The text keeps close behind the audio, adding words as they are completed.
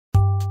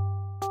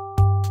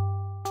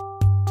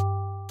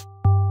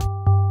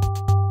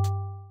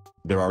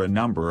There are a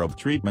number of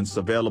treatments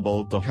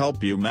available to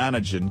help you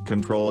manage and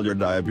control your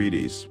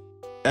diabetes.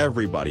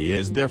 Everybody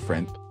is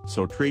different,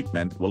 so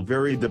treatment will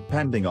vary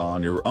depending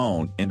on your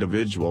own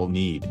individual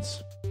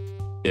needs.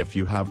 If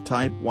you have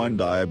type 1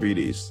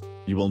 diabetes,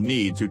 you will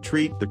need to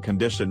treat the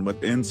condition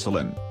with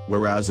insulin,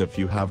 whereas if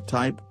you have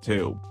type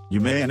 2, you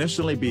may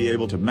initially be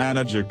able to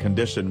manage your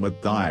condition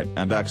with diet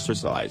and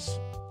exercise.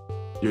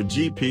 Your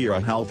GP or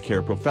a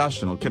healthcare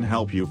professional can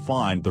help you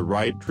find the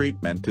right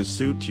treatment to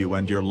suit you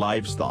and your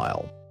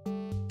lifestyle.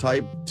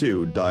 Type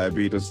 2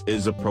 diabetes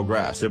is a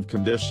progressive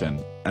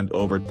condition, and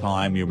over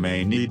time you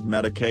may need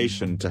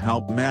medication to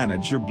help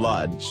manage your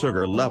blood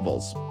sugar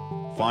levels.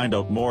 Find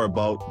out more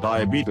about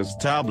diabetes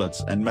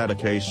tablets and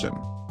medication.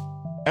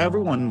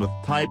 Everyone with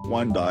type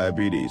 1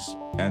 diabetes,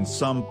 and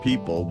some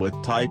people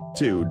with type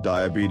 2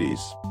 diabetes,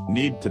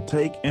 need to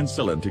take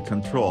insulin to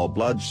control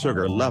blood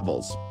sugar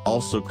levels,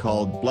 also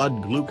called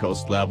blood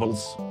glucose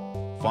levels.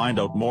 Find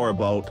out more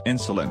about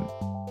insulin.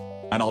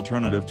 An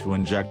alternative to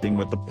injecting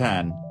with the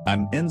pen,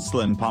 an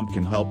insulin pump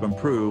can help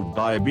improve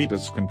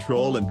diabetes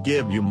control and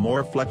give you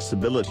more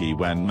flexibility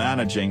when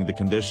managing the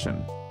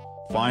condition.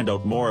 Find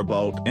out more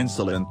about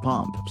insulin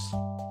pumps.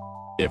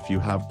 If you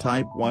have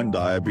type 1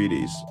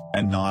 diabetes,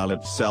 an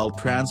islet cell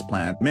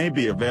transplant may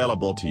be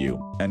available to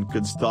you, and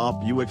could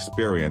stop you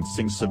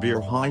experiencing severe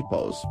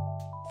hypos.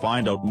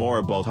 Find out more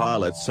about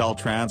islet cell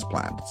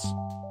transplants.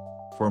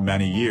 For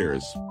many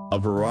years, a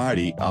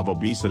variety of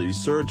obesity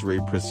surgery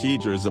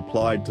procedures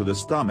applied to the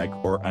stomach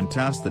or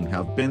intestine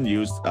have been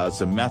used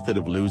as a method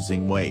of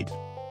losing weight.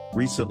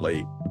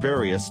 Recently,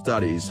 various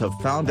studies have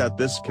found that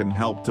this can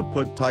help to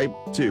put type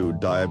 2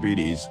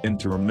 diabetes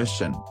into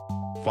remission.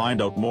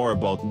 Find out more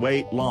about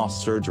weight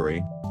loss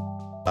surgery.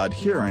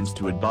 Adherence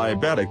to a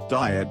diabetic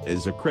diet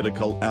is a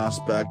critical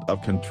aspect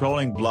of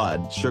controlling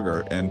blood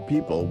sugar in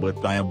people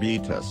with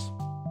diabetes.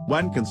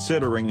 When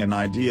considering an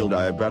ideal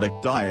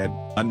diabetic diet,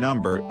 a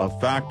number of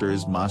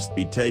factors must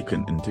be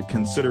taken into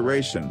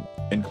consideration,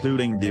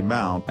 including the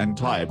amount and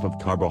type of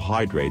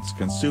carbohydrates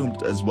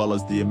consumed as well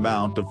as the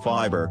amount of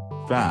fiber,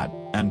 fat,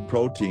 and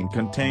protein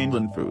contained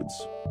in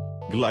foods.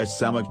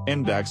 Glycemic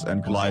index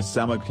and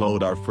glycemic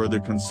load are further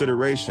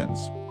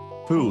considerations.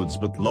 Foods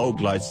with low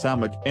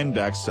glycemic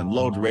index and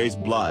load raise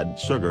blood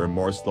sugar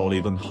more slowly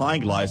than high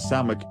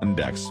glycemic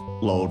index,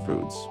 load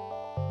foods.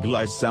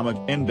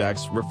 Glycemic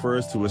index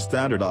refers to a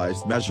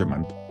standardized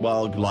measurement,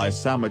 while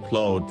glycemic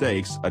load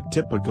takes a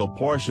typical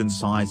portion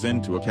size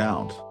into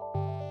account.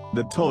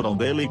 The total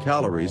daily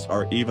calories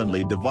are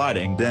evenly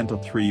divided into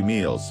 3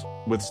 meals,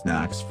 with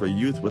snacks for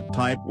youth with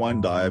type 1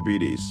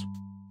 diabetes.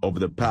 Over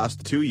the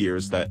past 2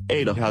 years, the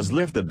ADA has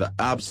lifted the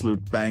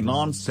absolute ban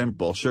on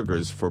simple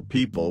sugars for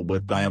people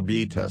with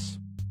diabetes.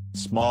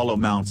 Small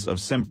amounts of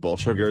simple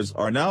sugars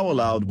are now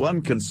allowed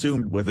when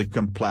consumed with a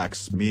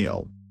complex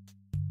meal.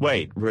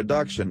 Weight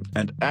reduction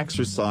and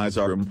exercise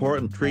are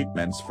important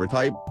treatments for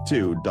type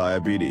 2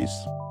 diabetes.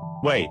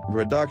 Weight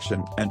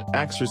reduction and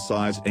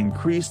exercise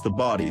increase the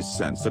body's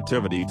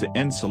sensitivity to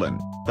insulin,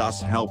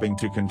 thus helping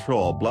to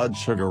control blood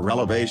sugar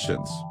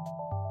elevations.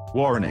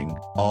 Warning: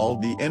 all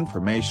the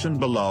information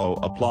below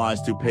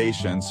applies to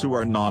patients who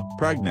are not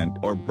pregnant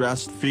or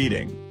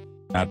breastfeeding.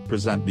 At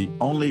present, the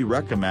only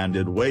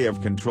recommended way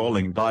of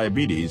controlling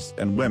diabetes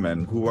in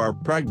women who are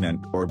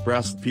pregnant or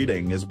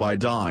breastfeeding is by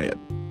diet,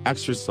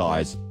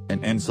 exercise,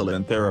 and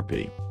insulin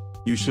therapy.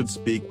 You should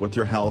speak with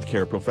your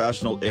healthcare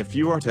professional if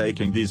you are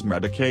taking these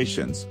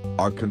medications,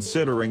 are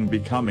considering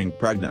becoming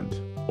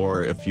pregnant,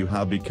 or if you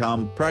have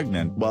become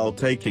pregnant while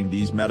taking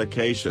these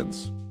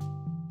medications.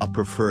 A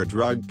preferred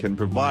drug can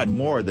provide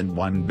more than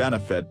one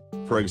benefit,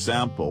 for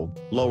example,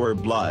 lower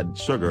blood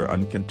sugar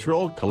and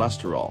controlled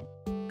cholesterol.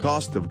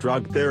 Cost of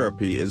drug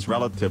therapy is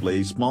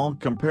relatively small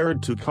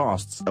compared to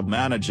costs of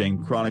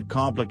managing chronic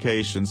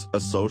complications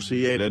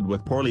associated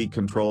with poorly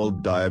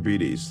controlled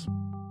diabetes.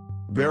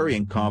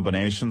 Varying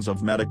combinations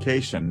of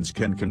medications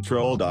can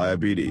control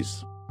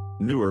diabetes.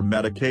 Newer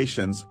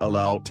medications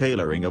allow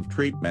tailoring of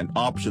treatment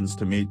options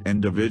to meet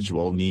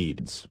individual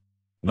needs.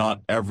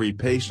 Not every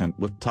patient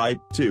with type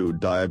 2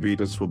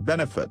 diabetes will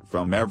benefit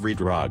from every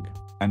drug,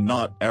 and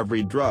not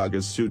every drug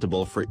is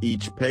suitable for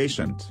each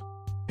patient.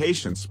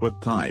 Patients with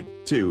type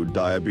 2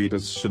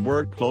 diabetes should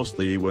work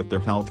closely with their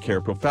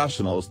healthcare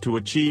professionals to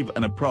achieve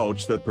an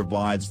approach that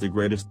provides the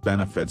greatest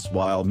benefits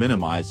while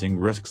minimizing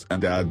risks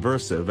and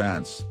adverse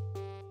events.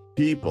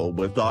 People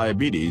with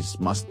diabetes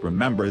must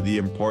remember the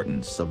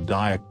importance of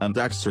diet and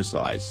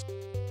exercise.